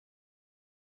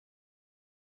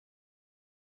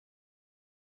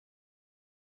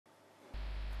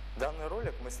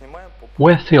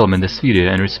We're filming this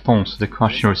video in response to the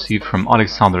question received from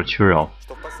Alexander Turov.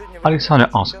 Alexander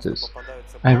asked us,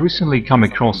 I have recently come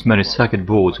across many circuit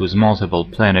boards with multiple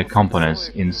planar components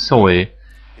in SOI,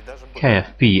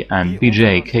 KFP and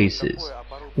BJA cases.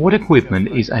 What equipment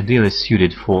is ideally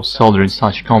suited for soldering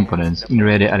such components in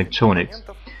radio electronics,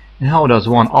 and how does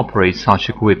one operate such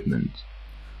equipment?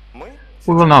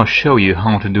 We will now show you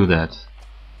how to do that.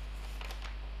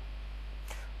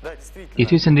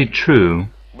 It is indeed true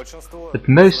that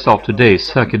most of today's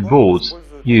circuit boards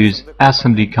use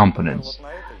SMD components.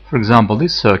 For example,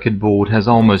 this circuit board has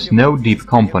almost no deep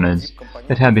components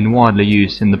that have been widely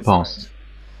used in the past.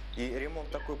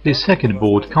 This circuit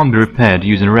board can't be repaired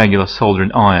using regular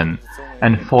soldering iron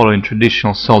and following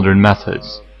traditional soldering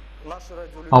methods.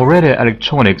 Our radio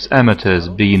electronics amateurs,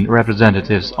 being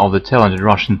representatives of the talented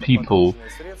Russian people,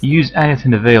 use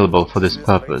anything available for this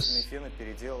purpose.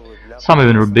 Some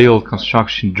even rebuild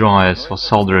construction dryers for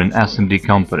soldering SMD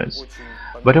components.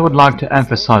 But I would like to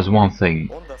emphasize one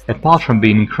thing. Apart from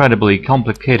being incredibly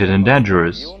complicated and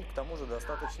dangerous,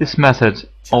 this method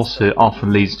also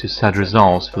often leads to sad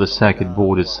results for the circuit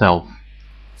board itself.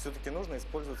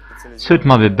 So it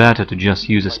might be better to just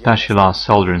use a specialized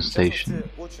soldering station.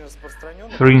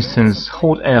 For instance,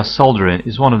 hot air soldering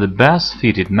is one of the best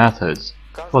fitted methods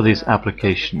for this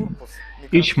application.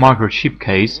 Each microchip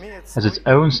case has its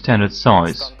own standard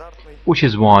size, which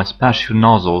is why special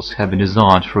nozzles have been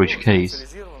designed for each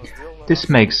case. This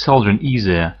makes soldering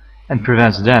easier and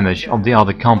prevents damage of the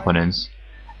other components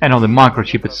and of the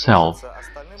microchip itself,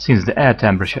 since the air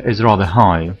temperature is rather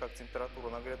high.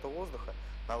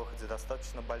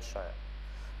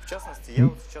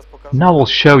 Now we'll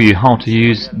show you how to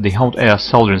use the hot air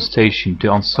soldering station to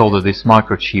unsolder this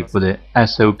microchip with a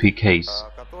SOP case.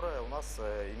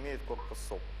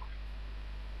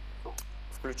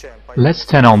 Let's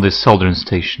turn on this soldering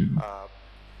station.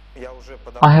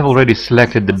 I have already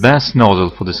selected the best nozzle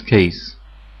for this case.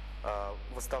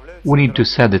 We need to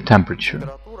set the temperature.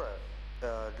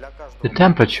 The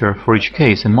temperature for each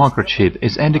case and microchip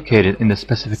is indicated in the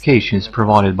specifications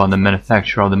provided by the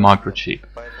manufacturer of the microchip.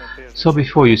 So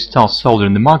before you start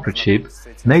soldering the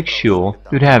microchip, make sure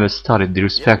you have studied the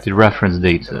respective reference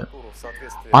data.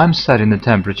 I'm setting the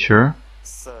temperature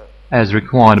as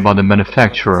required by the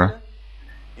manufacturer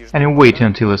and I'm waiting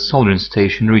until the soldering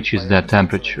station reaches that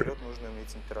temperature.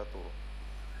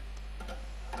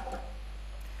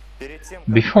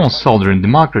 Before soldering the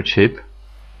microchip,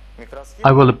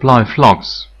 I will apply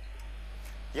flux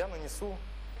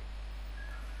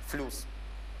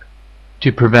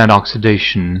to prevent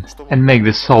oxidation and make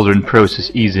the soldering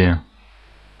process easier.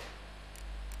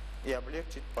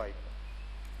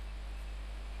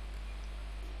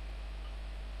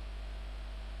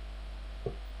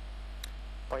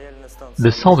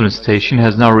 The soldering station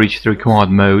has now reached the required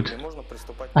mode.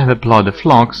 I have applied the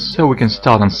flux so we can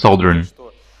start on soldering.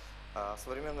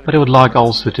 But I would like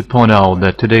also to point out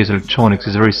that today's electronics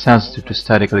is very sensitive to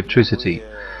static electricity.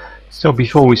 So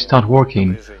before we start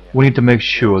working, we need to make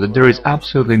sure that there is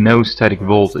absolutely no static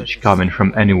voltage coming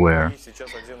from anywhere.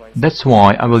 That's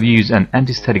why I will use an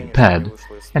anti-static pad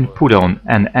and put on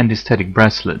an anti-static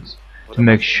bracelet to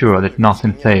make sure that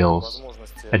nothing fails.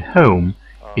 At home,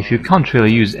 if you can't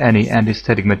really use any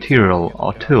anti-static material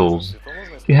or tools,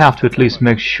 you have to at least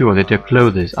make sure that your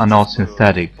clothes are not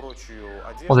synthetic,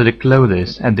 or that the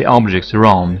clothes and the objects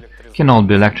around cannot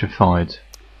be electrified.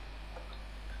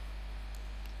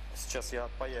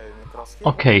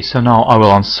 Okay, so now I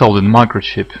will unsolder the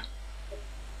microchip.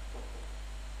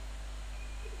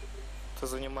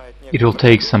 It will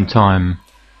take some time.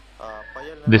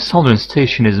 The soldering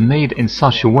station is made in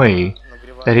such a way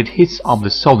that it heats up the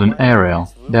soldering area,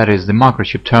 that is, the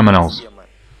microchip terminals,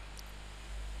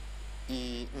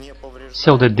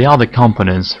 so that the other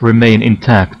components remain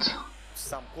intact,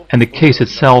 and the case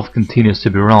itself continues to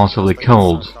be relatively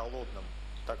cold,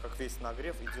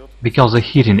 because the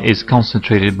heating is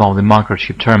concentrated above the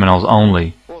microchip terminals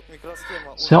only.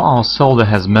 So our solder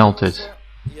has melted.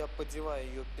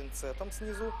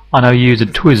 I now use the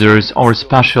tweezers or a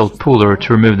special puller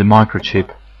to remove the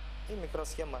microchip.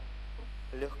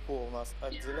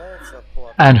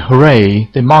 And hooray!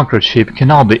 The microchip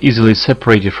cannot be easily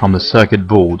separated from the circuit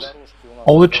board.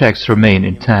 All the checks remain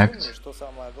intact,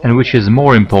 and which is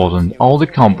more important, all the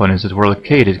components that were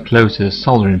located close to the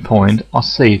soldering point are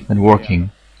safe and working.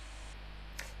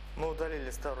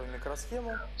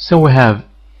 So we have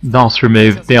thus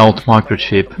removed the old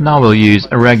microchip. Now we'll use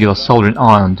a regular soldering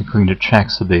iron to clean the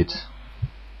checks a bit.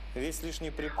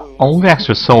 All the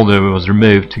extra solder was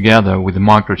removed together with the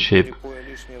microchip,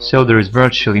 so there is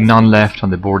virtually none left on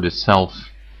the board itself.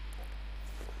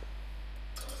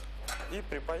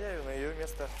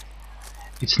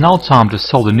 It's now time to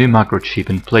solder the new microchip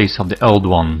in place of the old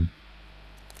one.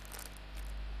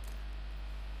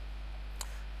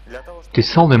 To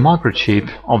solder a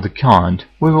microchip of the kind,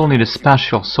 we will need a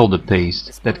special solder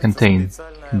paste that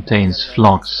contains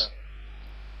flux,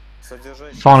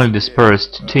 finely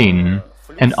dispersed tin,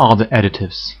 and other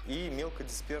additives.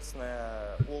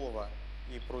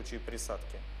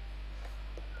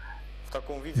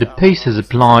 The paste is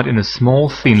applied in a small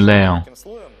thin layer.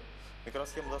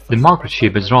 The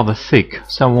microchip is rather thick,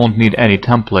 so I won't need any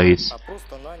templates,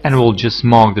 and will just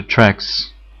mark the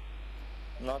tracks.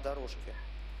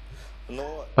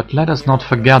 But let us not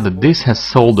forget that this has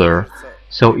solder,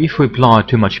 so if we apply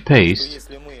too much paste,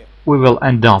 we will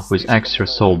end up with extra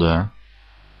solder.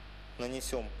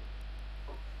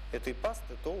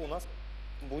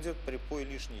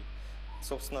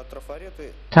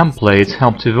 Templates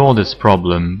help to avoid this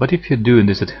problem, but if you're doing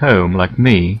this at home, like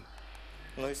me,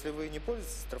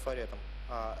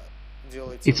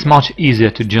 it's much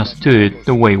easier to just do it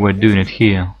the way we're doing it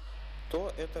here.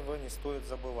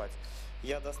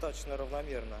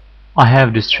 I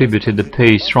have distributed the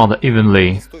paste rather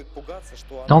evenly.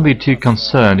 Don't be too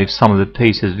concerned if some of the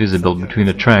paste is visible between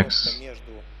the tracks.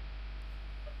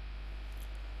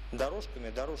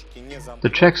 The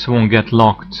tracks won't get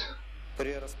locked.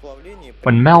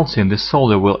 When melting, the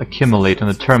solder will accumulate on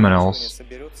the terminals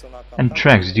and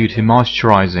tracks due to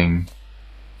moisturizing.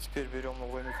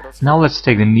 Now let's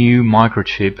take the new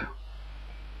microchip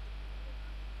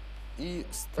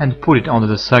and put it onto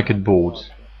the circuit board.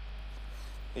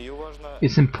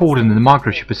 It's important that the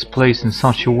microchip is placed in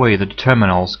such a way that the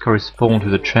terminals correspond to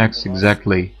the tracks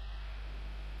exactly.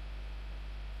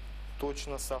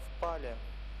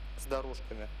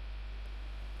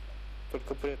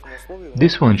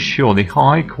 This will ensure the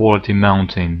high quality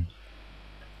mounting.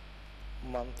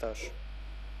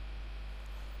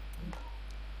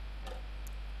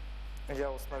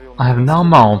 I have now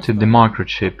mounted the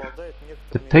microchip.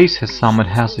 The paste has some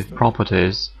adhesive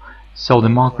properties, so the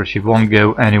microchip won't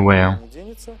go anywhere.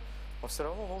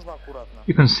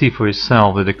 You can see for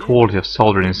yourself that the quality of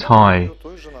soldering is high.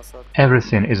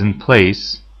 Everything is in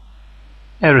place.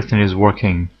 Everything is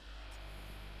working.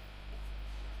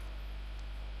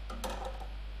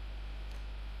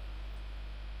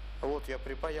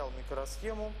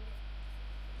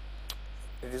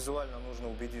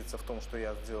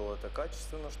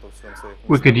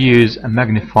 We could use a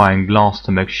magnifying glass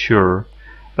to make sure,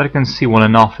 but I can see well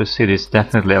enough to see this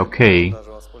definitely okay.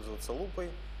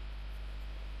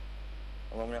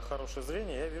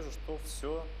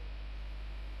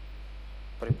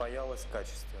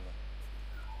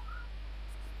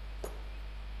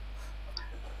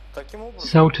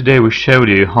 So today we showed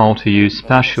you how to use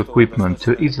special equipment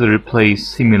to easily replace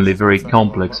seemingly very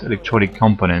complex electronic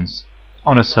components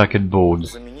on a circuit board.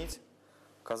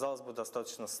 Казалось бы,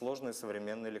 достаточно сложные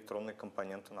современные электронные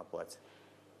компоненты на плате.